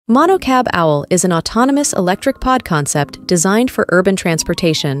Monocab Owl is an autonomous electric pod concept designed for urban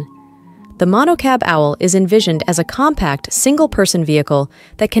transportation. The Monocab Owl is envisioned as a compact, single-person vehicle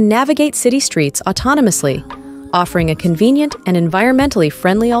that can navigate city streets autonomously, offering a convenient and environmentally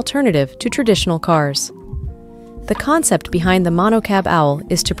friendly alternative to traditional cars. The concept behind the Monocab Owl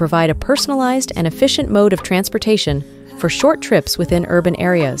is to provide a personalized and efficient mode of transportation for short trips within urban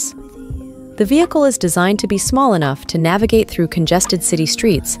areas. The vehicle is designed to be small enough to navigate through congested city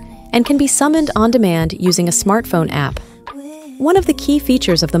streets and can be summoned on demand using a smartphone app. One of the key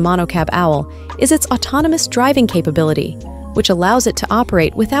features of the Monocab Owl is its autonomous driving capability, which allows it to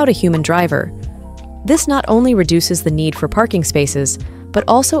operate without a human driver. This not only reduces the need for parking spaces, but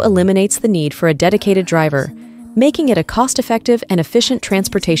also eliminates the need for a dedicated driver, making it a cost-effective and efficient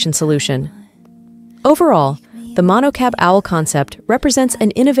transportation solution. Overall, the Monocab Owl concept represents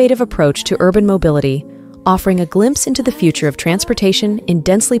an innovative approach to urban mobility, offering a glimpse into the future of transportation in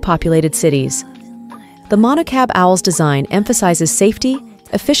densely populated cities. The Monocab Owl's design emphasizes safety,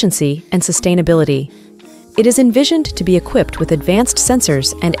 efficiency, and sustainability. It is envisioned to be equipped with advanced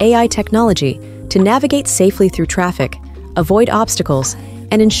sensors and AI technology to navigate safely through traffic, avoid obstacles,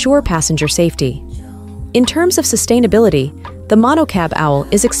 and ensure passenger safety. In terms of sustainability, the Monocab Owl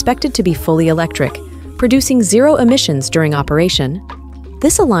is expected to be fully electric, producing zero emissions during operation.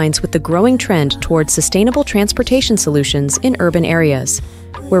 This aligns with the growing trend towards sustainable transportation solutions in urban areas,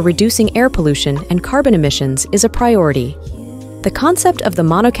 where reducing air pollution and carbon emissions is a priority. The concept of the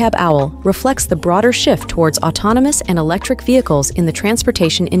Monocab Owl reflects the broader shift towards autonomous and electric vehicles in the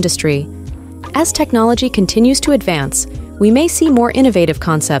transportation industry. As technology continues to advance, we may see more innovative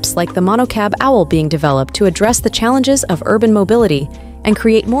concepts like the Monocab Owl being developed to address the challenges of urban mobility and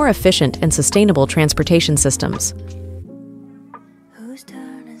create more efficient and sustainable transportation systems. Whose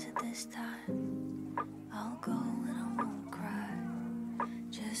turn is it this time? I'll go and I won't cry.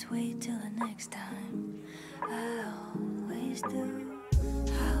 Just wait till the next time. I always do.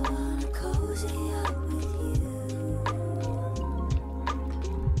 I wanna cozy up